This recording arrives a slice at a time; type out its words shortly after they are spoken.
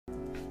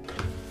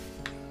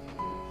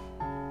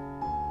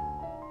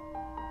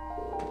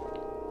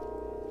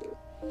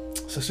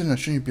Setsuna,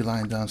 shouldn't you be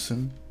lying down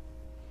soon?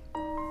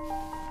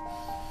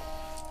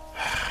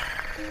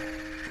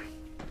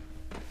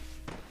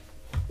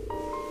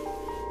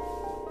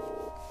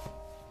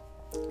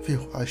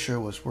 Phew, I sure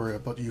was worried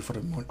about you for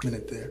the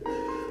minute there.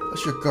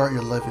 Let's regard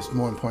your life is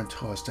more important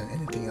to us than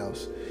anything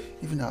else,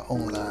 even our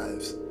own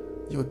lives.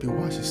 You would be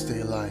wise to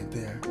stay lying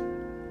there.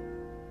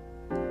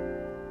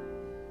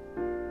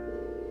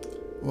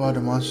 While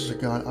the monsters are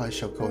gone, I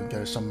shall go and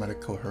get some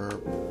medical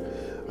herb.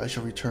 I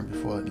shall return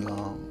before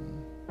long.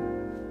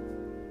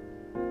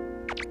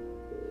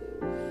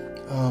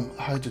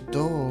 Hide the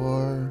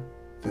door.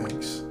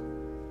 Thanks.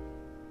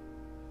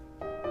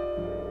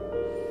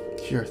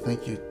 Here,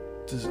 thank you.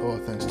 This is all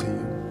thanks to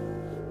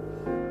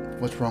you.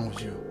 What's wrong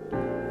with you?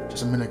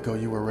 Just a minute ago,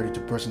 you were ready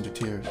to burst into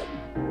tears.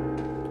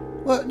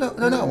 What? No,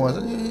 I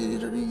wasn't.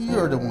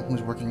 You're the one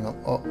who's working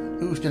up.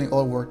 Who's getting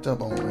all worked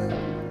up on me.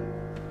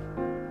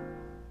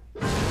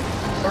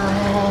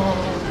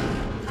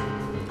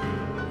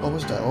 What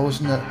was that? What was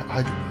that?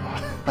 Hide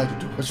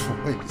the door's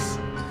voice.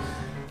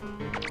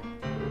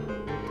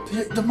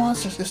 The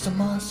monsters. It's the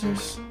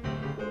monsters.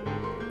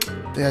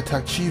 They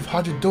attacked Chief.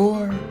 Hide the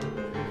door.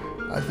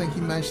 I think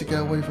he managed to get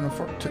away from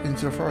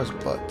into the forest,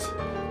 but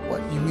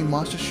what? You mean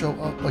monsters show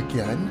up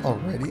again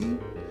already?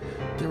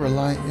 They were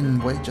lying in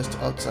wait just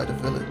outside the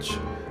village.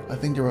 I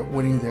think they were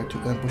waiting there to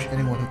ambush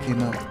anyone who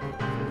came out.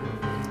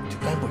 To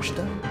ambush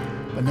them?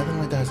 But nothing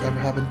like that has ever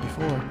happened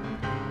before.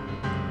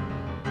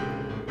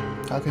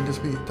 How can this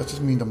be? Does this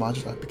mean the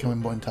monsters are becoming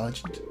more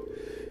intelligent?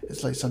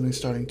 It's like something's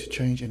starting to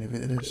change, and if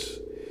it is,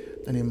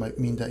 then it might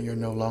mean that you're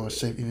no longer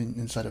safe even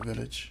inside a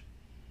village.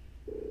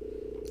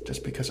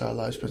 Just because our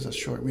lifespans are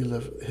short, we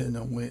live hidden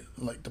away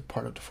like the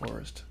part of the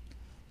forest.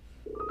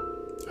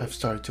 I've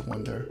started to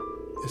wonder,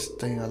 is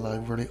staying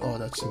alive really all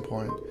that's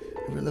important?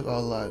 If we live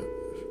our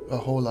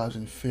whole lives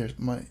in fear,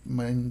 might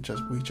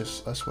we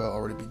just as well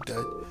already be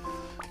dead?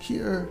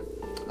 Here,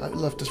 I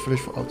left this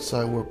village for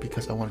outside work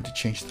because I wanted to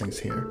change things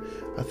here.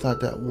 I thought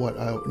that what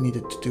I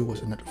needed to do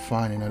was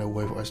find another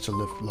way for us to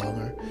live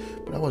longer.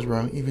 But I was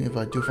wrong. Even if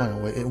I do find a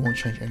way, it won't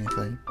change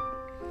anything.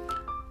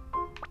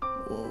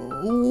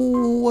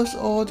 What's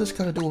all this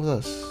got to do with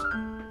us?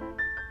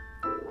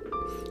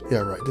 Yeah,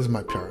 right. This is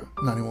my para.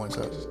 91's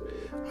house.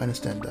 I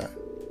understand that.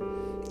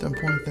 The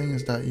important thing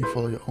is that you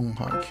follow your own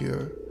heart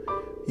here.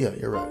 Yeah,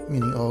 you're right.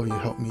 Meaning all of you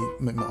helped me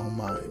make my own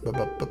mind.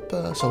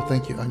 So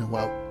thank you. I know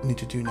what I need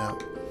to do now.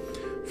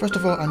 First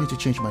of all, I need to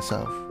change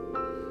myself.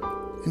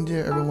 And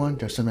dear everyone,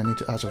 there's something I need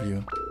to ask of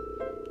you.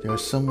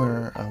 There's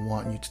somewhere I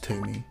want you to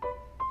take me.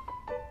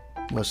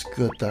 What's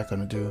good that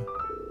gonna do?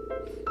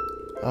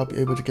 I'll be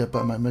able to get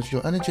back my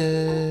magical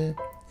energy.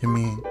 You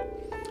mean,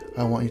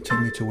 I want you to take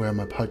me to where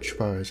my pouch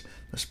bar is,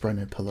 the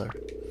spreading pillar.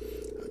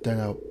 Then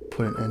I'll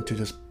put an end to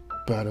this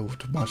battle with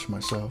the monster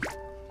myself.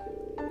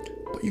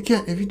 But you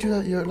can't. If you do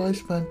that, your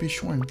lifespan be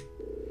shortened.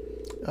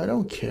 I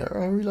don't care.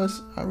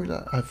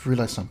 I've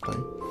realized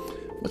something.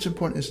 What's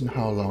important isn't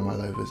how long my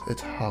life is,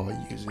 it's how I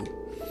use it.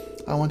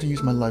 I want to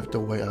use my life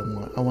the way I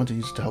want. I want to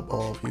use it to help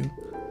all of you.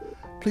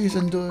 Please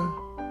endure.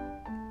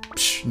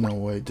 Psh, no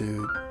way,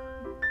 dude.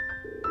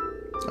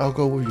 I'll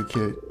go with you,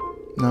 kid.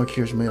 Now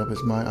Kira's made up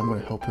his mind, I'm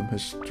gonna help him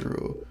push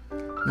through.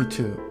 Me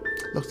too.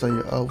 Looks like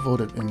you're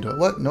outvoted indoor.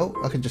 What? No,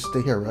 I can just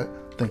stay here, right?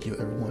 Thank you,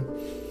 everyone.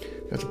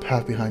 There's a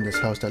path behind this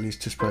house that leads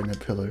to spreading a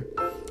pillar.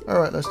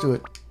 Alright, let's do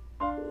it.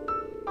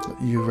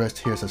 You rest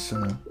here,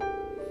 Setsuna.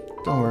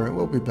 Don't worry,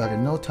 we'll be back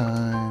in no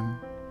time.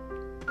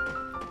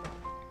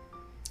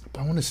 But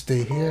I want to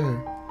stay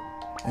here.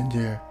 And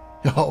there.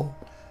 Yo.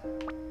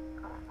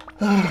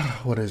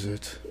 What is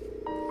it?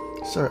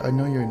 Sir, I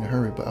know you're in a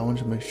hurry, but I want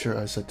to make sure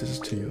I said this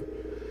to you.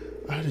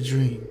 I had a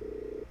dream.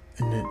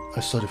 And then I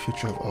saw the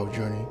future of our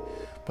journey.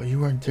 But you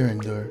weren't there,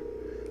 Ender.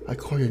 I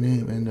called your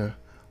name, Ender,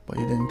 but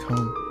you didn't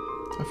come.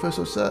 I feel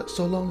so sad,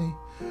 so lonely.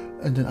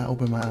 And then I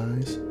opened my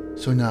eyes.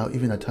 So now,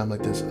 even at a time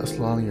like this, as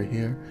long as you're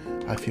here,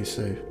 I feel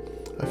safe.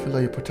 I feel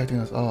like you're protecting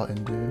us all,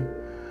 Ender.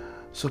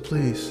 So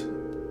please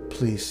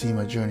see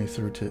my journey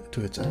through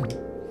to its end.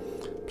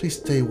 Please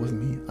stay with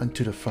me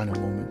until the final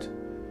moment.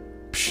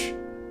 Psh.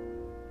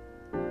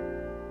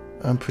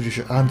 I'm pretty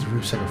sure I'm the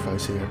real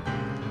sacrifice here.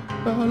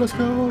 Let's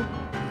go.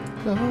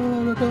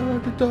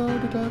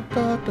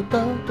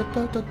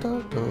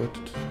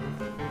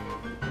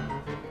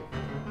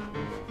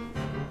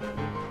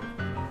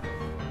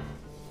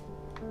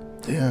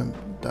 Damn,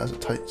 that's a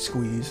tight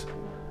squeeze.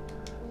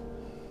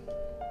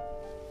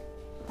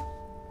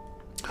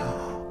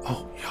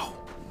 Oh, yo.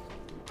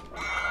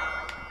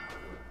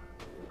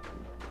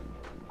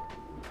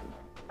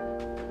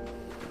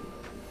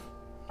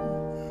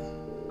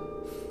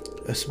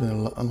 It's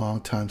been a long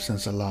time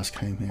since I last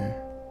came here.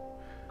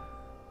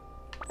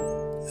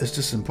 Is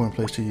this an important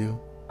place to you?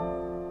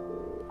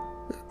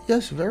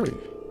 Yes, very.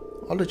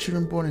 All the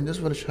children born in this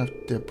village have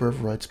their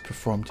birthrights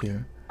performed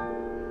here.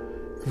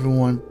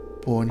 Everyone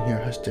born here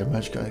has their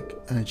magical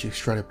energy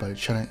extracted by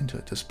channeling into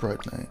this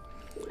bright night.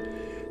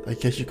 I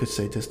guess you could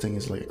say this thing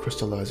is like a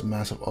crystallized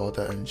mass of all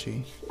that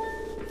energy.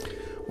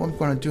 What I'm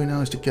going to do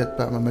now is to get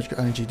back my magical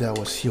energy that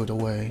was sealed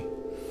away.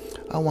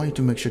 I want you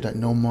to make sure that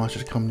no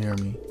monsters come near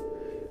me.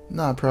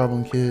 Not a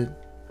problem, kid.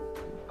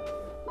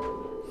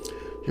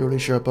 You really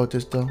sure about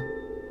this, though?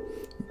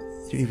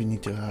 You even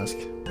need to ask.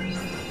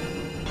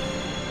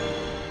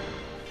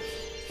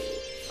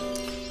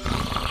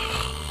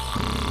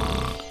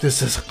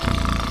 This is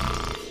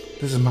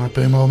my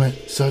big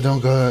moment, so don't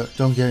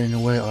get in the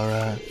way,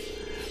 alright?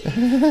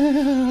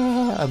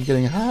 I'm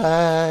getting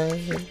high.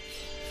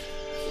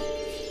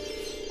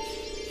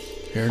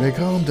 Here they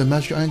come, the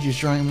magical energy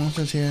giant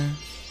monsters here.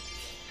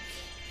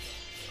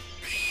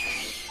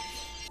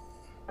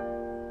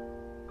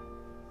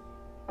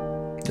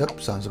 Yep,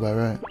 sounds about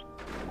right.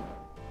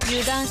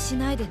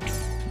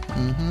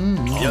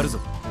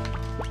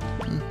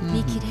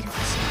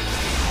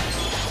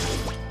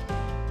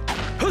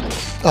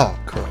 Oh,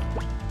 crap.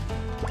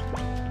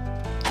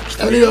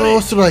 Hello,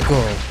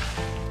 Striker.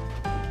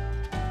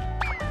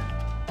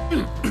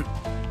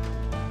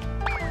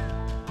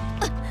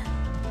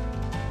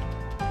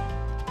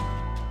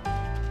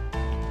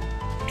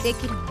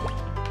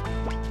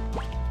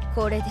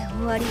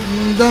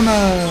 Done.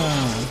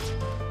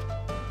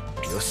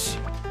 よし。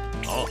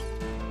あ。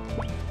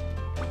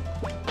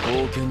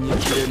冒険に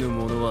切れぬ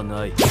ものは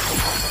ない。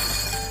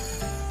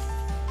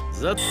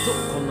ざっと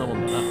こんなも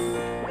んだな。イ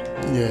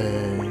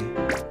エーイ。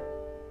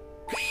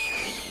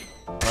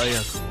早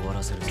く終わ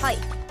らせる。はい。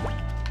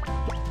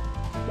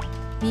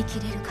見切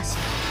れるかし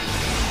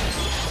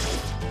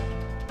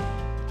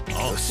ら。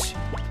よし。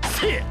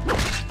せえ。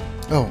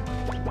Oh.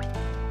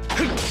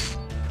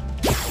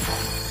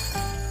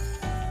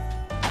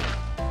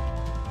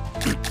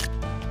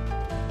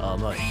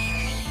 甘い。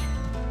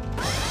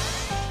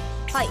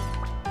はい。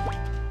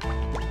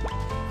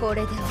こ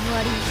れで終わ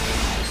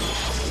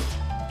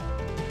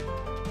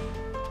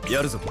り。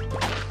やるぞ。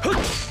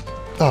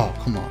Oh,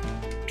 come on.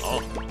 あ、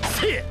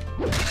せえ。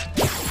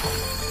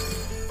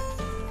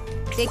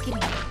できる。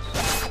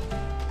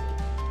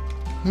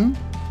Hmm?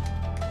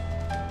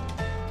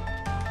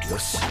 よ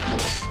し。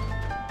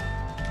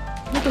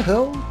What the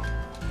hell?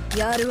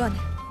 やるわね。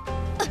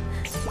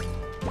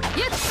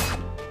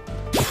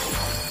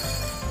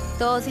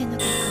当然の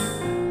結果。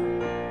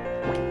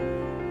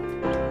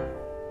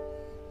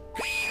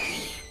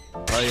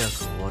早く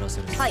終わら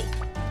せる。はい。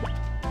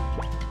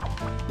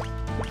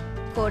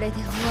これで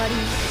終わ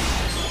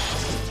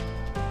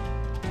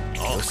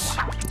り。よし。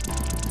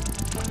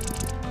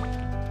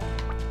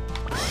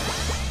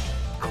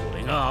こ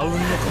れがあうんの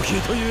呼吸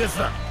というやつ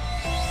だ。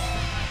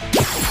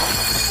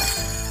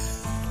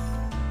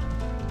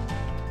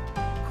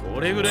こ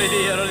れぐらい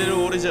でやられ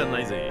る俺じゃな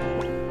いぜ。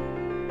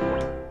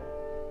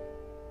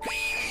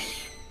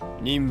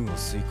任務を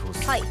遂行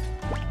する。はい。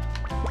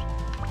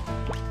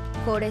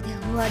これで終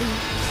わり。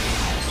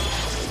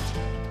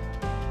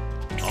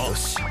よ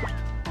し。こ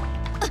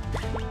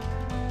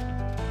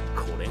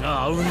れ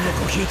があうんの呼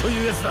吸と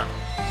いうやつだ。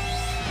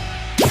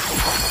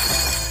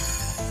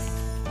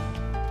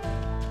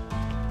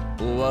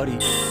終わり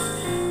だ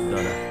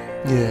な。イ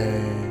エー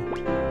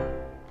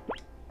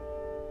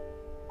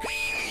イ。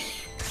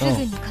すぐ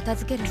に片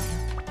付けるのよ。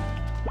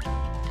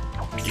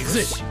行く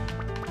ぜ。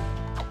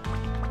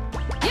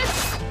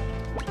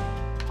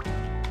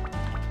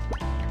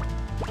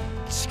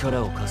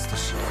力を貸すと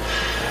しよう。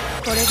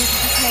これで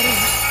戦えるわ。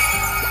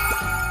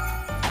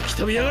吹き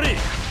飛びやがれ。よ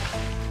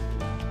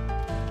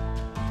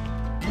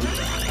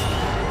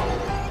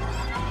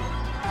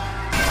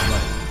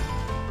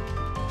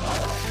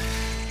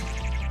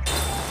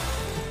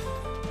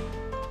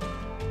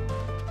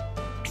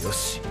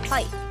し。は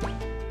い。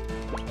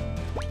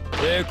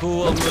抵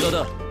抗は無駄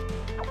だ。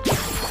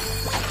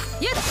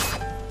イエス。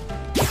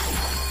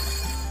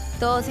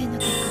当然の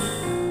結果。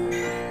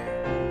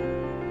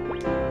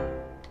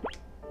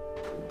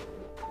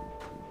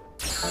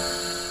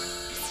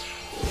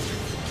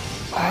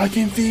I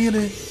can feel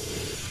it.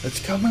 It's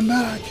coming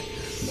back.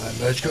 My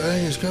magical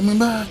energy is coming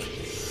back.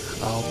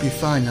 I'll be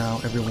fine now,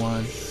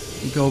 everyone.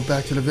 You go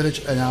back to the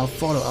village and I'll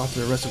follow after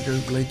the rest of you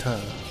later.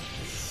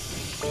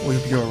 Will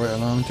you be alright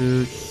along,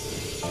 dude?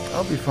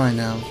 I'll be fine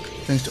now,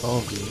 thanks to all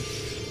of you.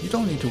 You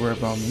don't need to worry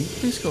about me.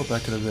 Please go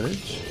back to the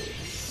village.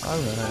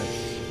 Alright.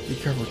 Be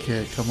careful,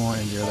 kid. Come on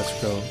in there. Let's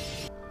go.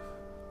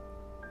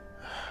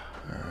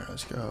 Alright,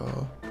 let's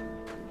go.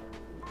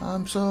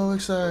 I'm so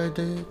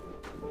excited.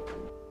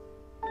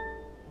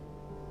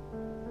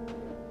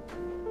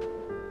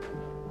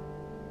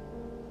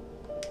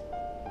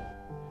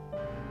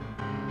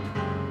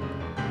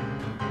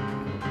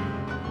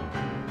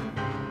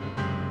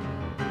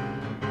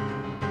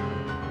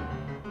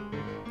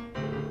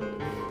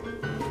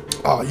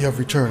 Ah, you have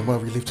returned. What a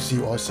relief to see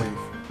you all safe.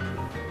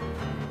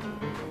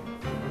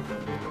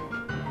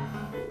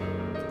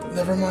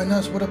 Never mind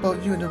us. What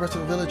about you and the rest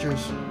of the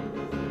villagers?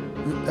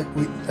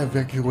 We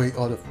evacuate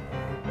all the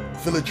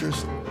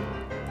villagers.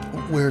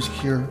 Where's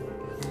Kier?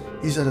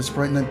 He's at his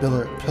bright night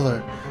pillar,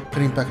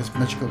 getting back his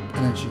magical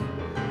energy.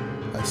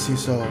 I see,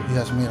 so he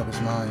has made up his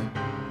mind.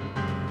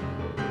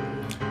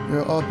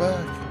 You're all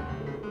back.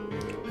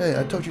 Hey,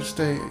 I told you to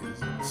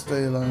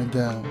stay lying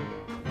down.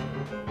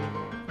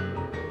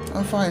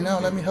 I'm fine now,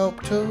 let me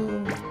help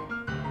too.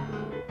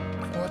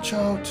 Watch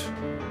out!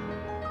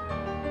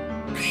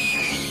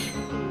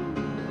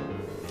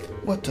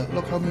 What the?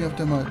 Look how many of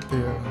them are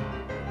there.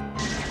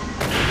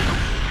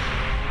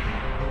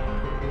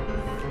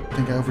 I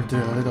think I overdid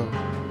it a little.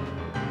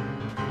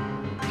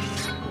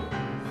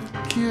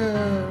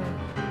 Here!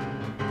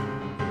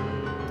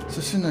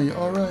 Setsuna, you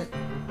alright?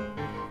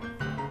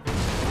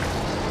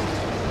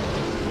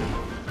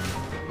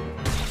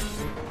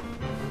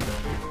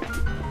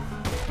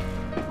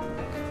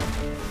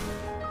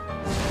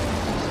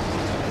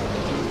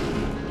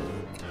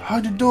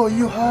 Hide the door,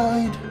 you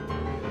hide!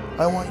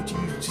 I want you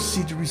to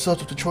see the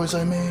result of the choice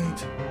I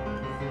made.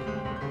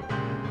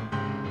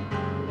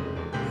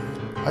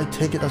 I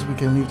take it as we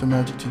can leave the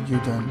magic to you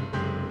then.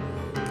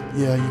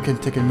 Yeah, you can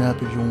take a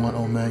nap if you want,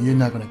 oh man. You're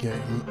not gonna get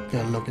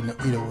a look in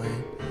either way.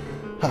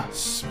 Ha,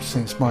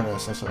 same smart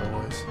ass as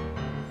always.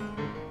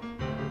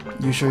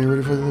 You sure you're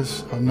ready for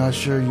this? I'm not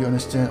sure you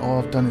understand. All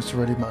I've done is to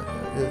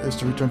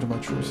return to my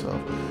true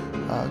self.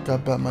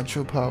 Got back my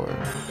true power.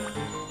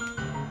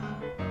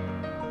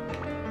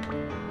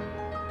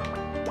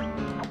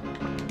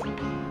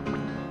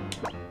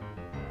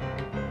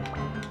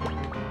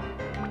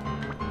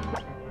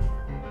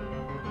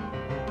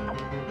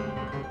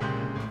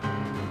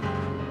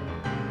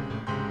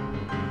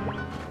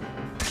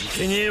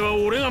生贄は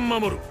俺が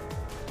守る。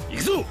行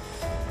くぞ。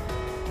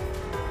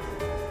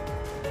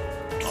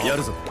や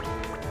るぞ。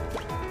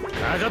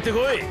かかってこ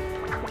い。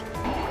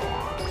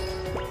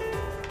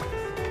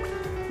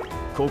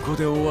ここ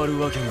で終わる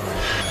わけがない。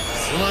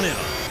すまねえな。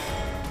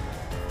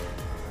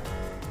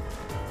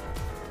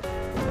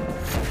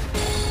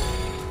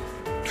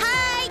は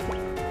い。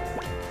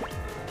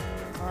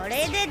こ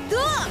れでど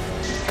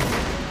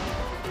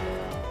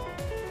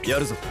う？や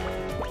るぞ。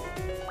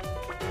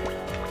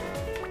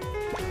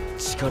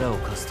力を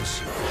貸すとし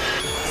よう。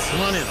す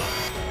まねえな。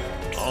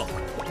ああ。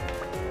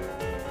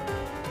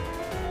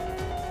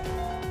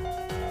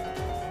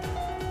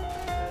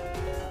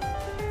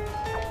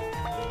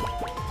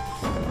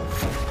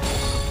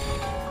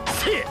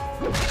せえ。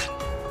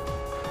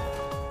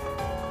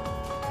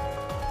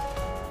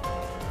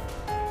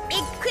い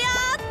くよ。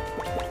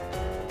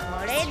こ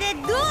れで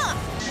ど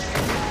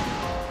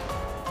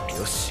う？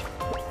よし。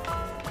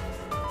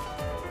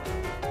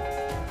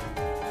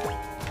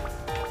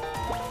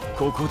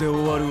ここで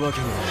終わるわけ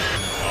がない。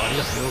あり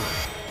がと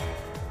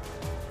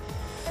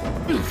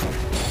う。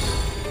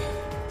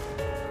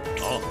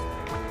あ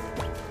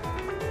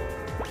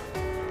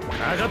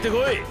あ。かかってこい。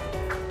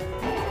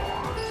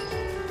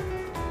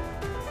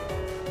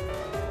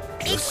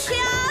よし。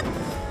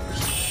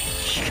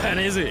聞か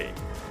ねえぜ。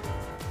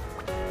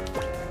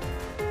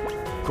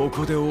こ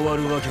こで終わ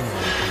るわけがない。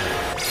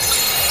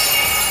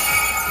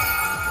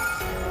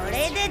こ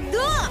れでど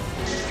う？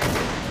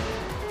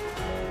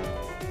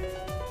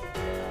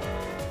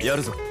や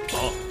るぞ。あ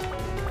あ。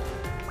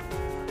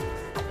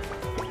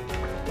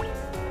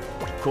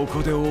こ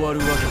こで終わる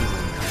わけにはいかな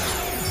い。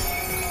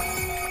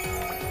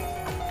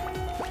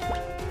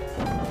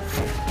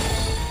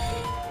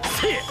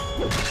せえ。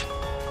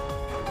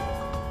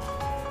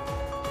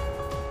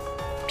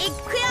いく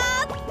よ。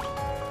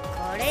こ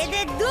れ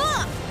でど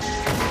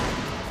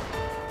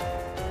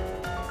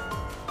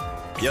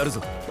う？やる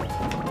ぞ。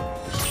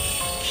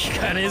聞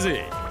かねえ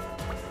ぜ。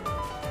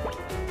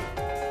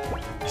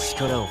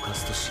力を貸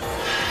すとしよう。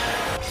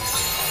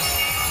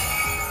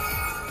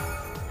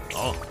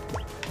ああ。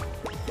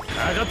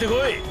かかってこい。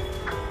はい。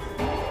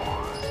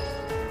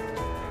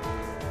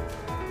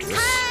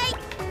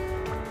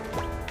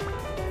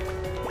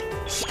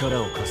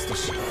力を貸すと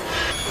しよう。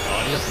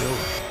ありがとう。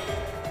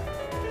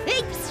え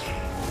い。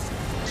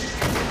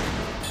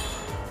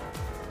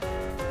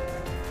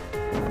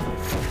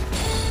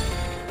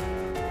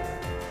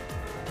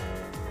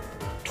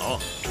ああ、よ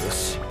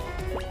し。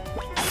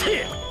せえ。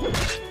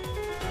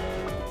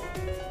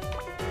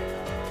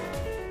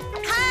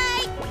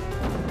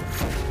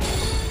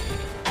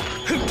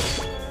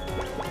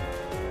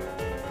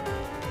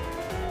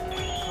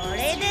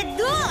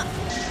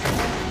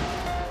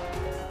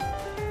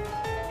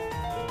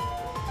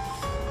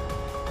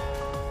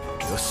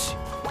よし。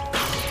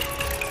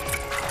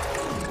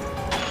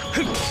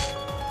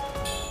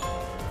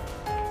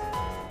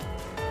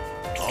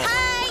は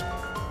い。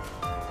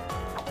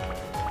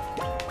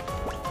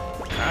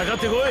かかっ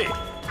てこい。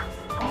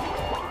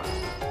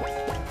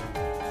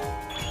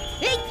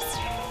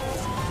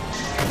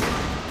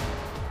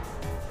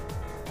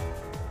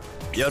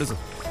やるぞ。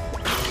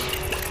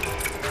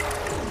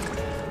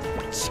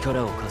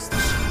力を貸すとし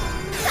よ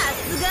う。さ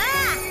すが。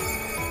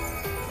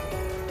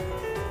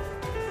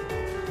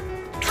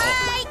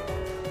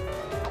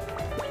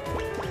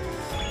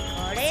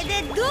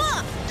どう？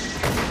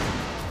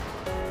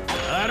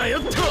あらよ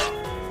っと。よ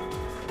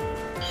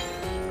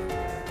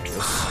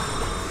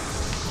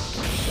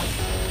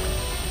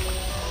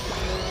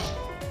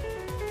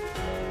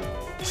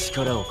し。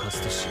力を貸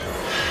すとしよう。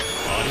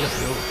ありがと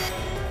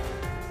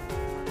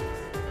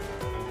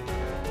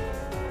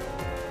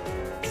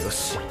う。よ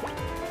し。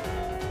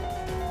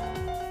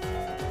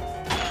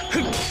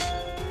行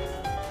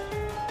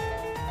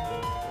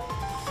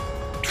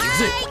く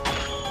ぜ。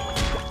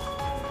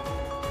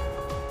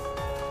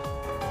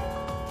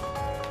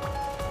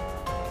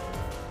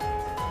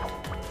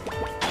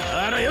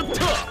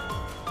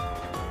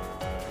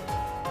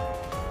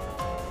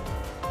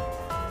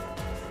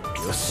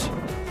よし。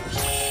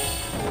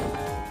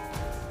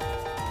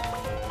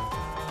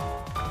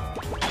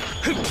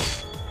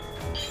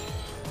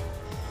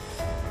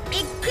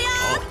いくよ。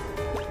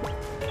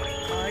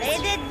これ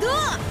でどう？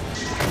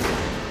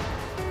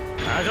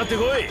かかって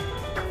こい。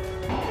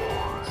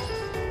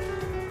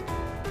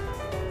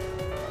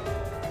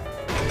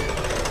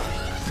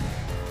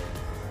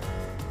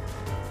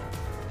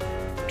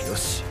よ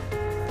し。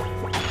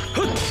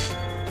こ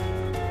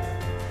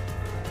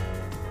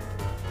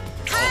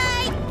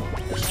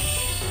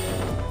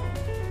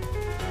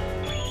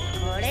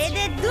れ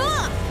でどう？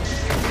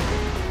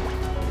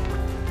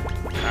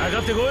かか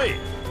ってこい。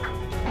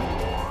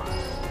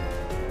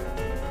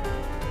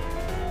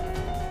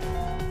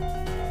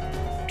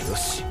よ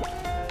し。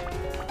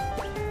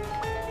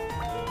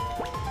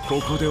こ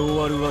こで終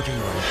わるわけに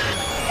はいかない。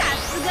さ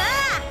すが。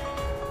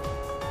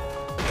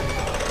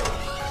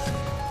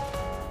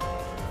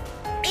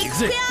い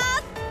くよ。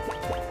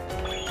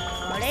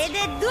これで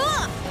どう？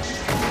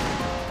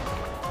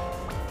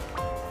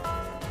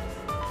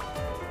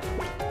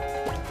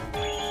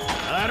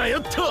あらよ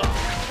っと。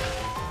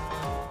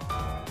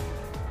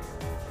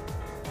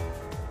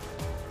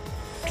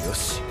よ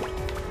し。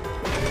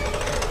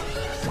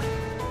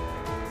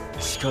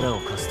力を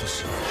貸すと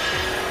しよう。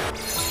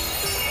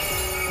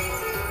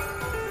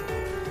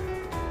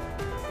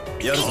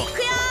やるぞ。いく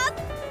よ。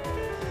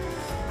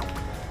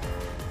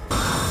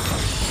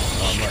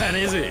いか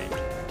ねえぜ。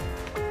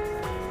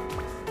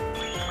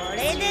こ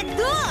れで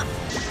どう？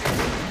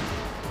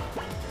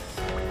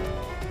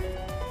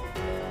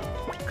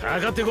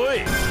かかってこい。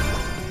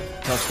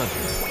助かって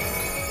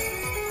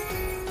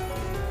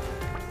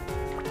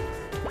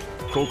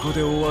ここ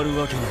で終わる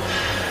わけにはいか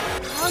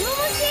頼も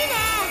しいね。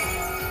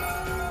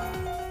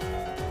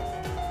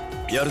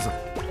ない。やるぞ。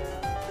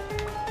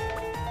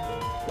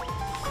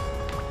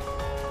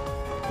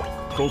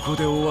ここ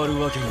で終わる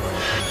わけにはいかな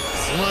い。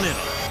すまね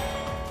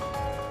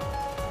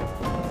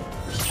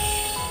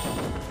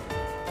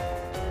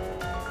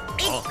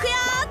いくよ。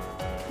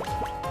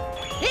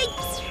えい。え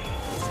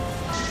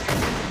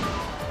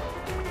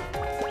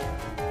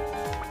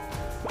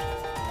な。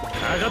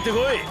かかってこ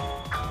い。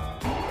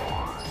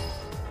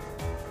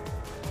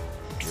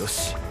よ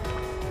し。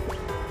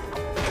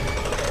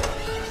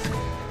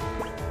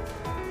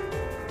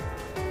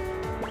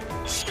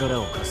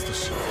力を貸すと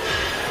しよ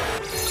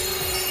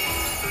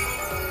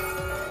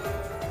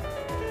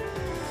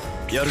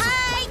う。やるぞ。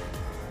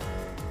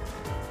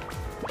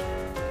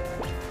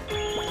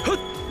こ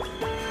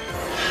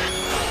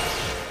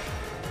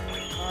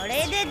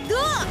れでどう？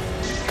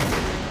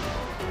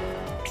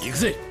行く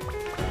ぜ。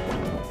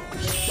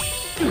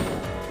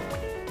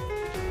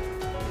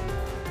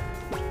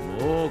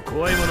もう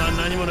怖いものは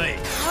何もない。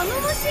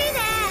頼もしい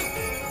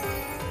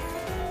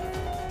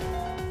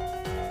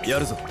ね。や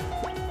るぞ。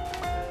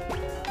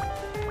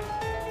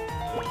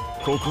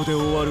ここで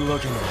終わるわ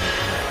けにはいか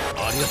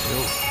ない。ありがとうよ。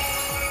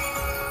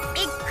い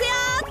くよ。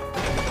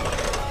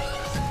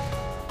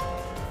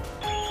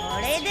こ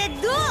れで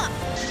どう？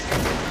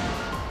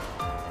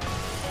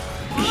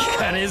い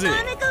かねえぜ。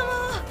ダメかも。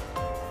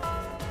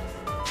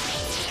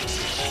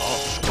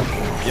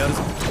やる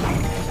ぞ。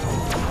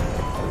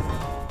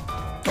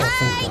Oh, thank God. 敗北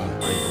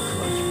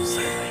は許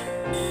されない。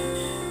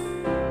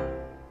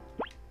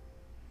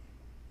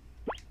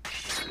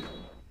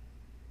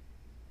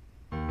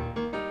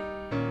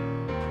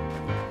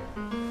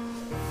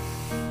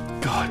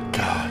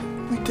God,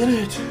 we did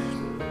it.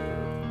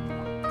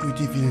 We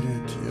defeated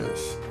it,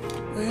 yes.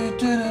 We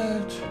did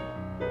it.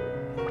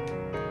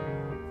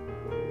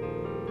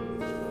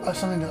 I have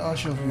something to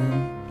ask you of you.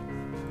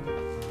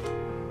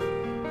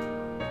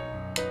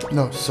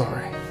 No,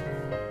 sorry.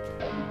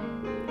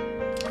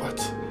 What?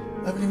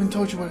 I haven't even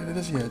told you what it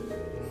is yet.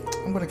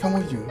 I'm gonna come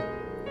with you.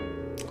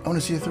 I want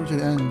to see it through to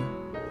the end.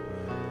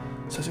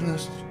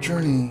 Setsuna's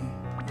journey.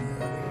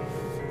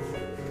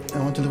 I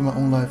want to live my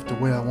own life the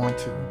way I want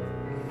to.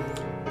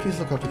 Please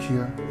look up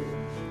here.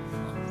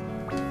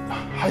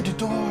 Hide the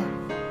door.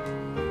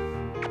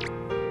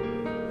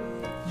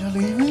 You're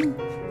leaving?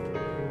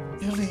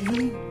 You're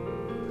leaving?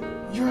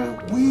 You're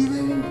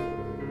leaving?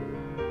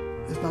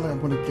 It's not like I'm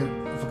gonna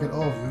forget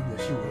all of you.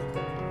 Yes, you will.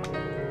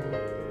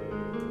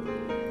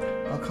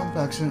 I'll come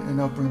back soon and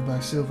I'll bring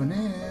back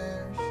souvenirs.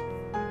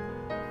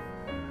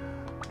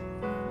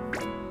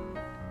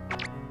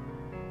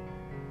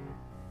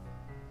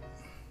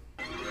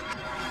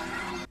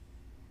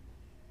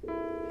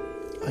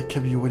 I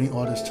kept you waiting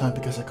all this time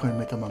because I couldn't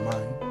make up my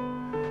mind.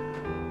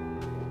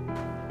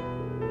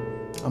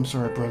 I'm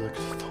sorry, brother,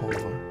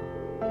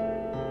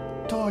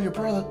 Tor, your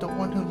brother, the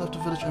one who left the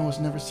village and was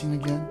never seen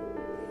again.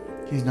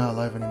 He's not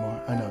alive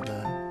anymore, I know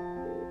that.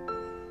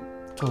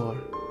 Tor,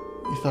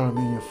 you thought of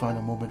me in your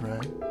final moment,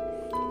 right?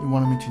 You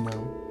wanted me to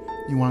know.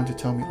 You wanted to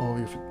tell me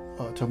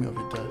of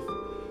your death.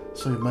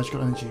 So your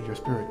magical energy, your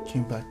spirit,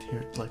 came back to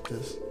here like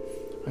this.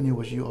 I knew it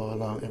was you all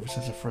along ever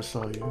since I first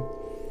saw you.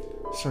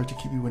 Sorry to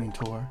keep you waiting,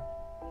 Tor.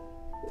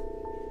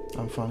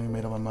 I'm finally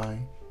made up my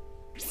mind.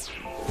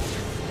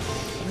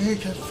 We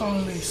can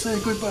finally say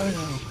goodbye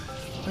now.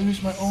 I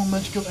use my own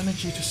magical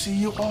energy to see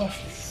you off.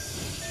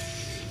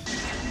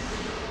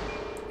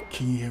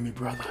 Can you hear me,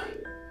 brother?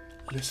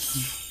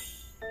 Listen.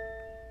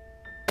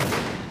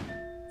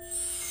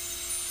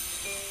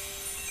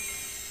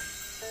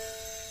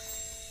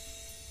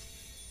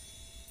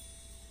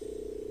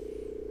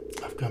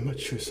 I've got my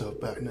true self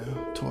back now,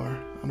 Tor.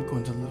 I'm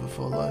going to live a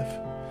full life.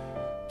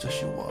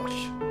 Just you watch.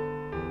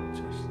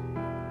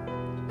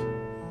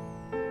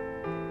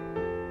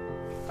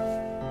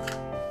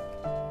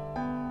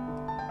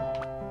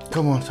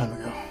 Come on, time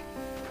to go.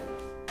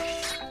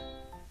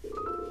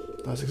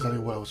 That's exactly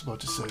what I was about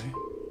to say.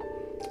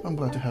 I'm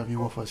glad to have you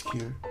with us,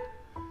 Kier.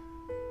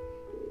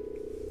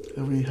 If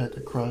we head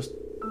across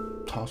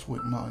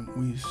Tosswick Mountain,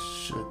 we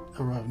should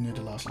arrive near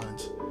the Lost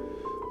Lands.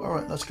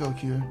 Alright, let's go,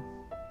 Kier.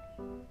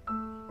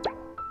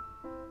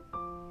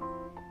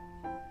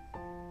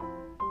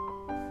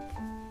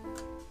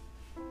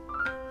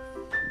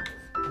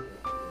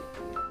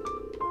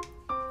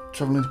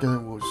 Traveling together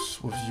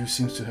with you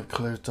seems to have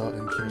cleared thought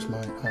in Kier's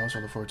mind. I also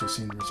look forward to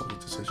seeing the result of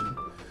the decision.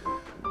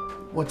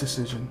 What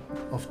decision?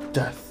 Of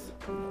death.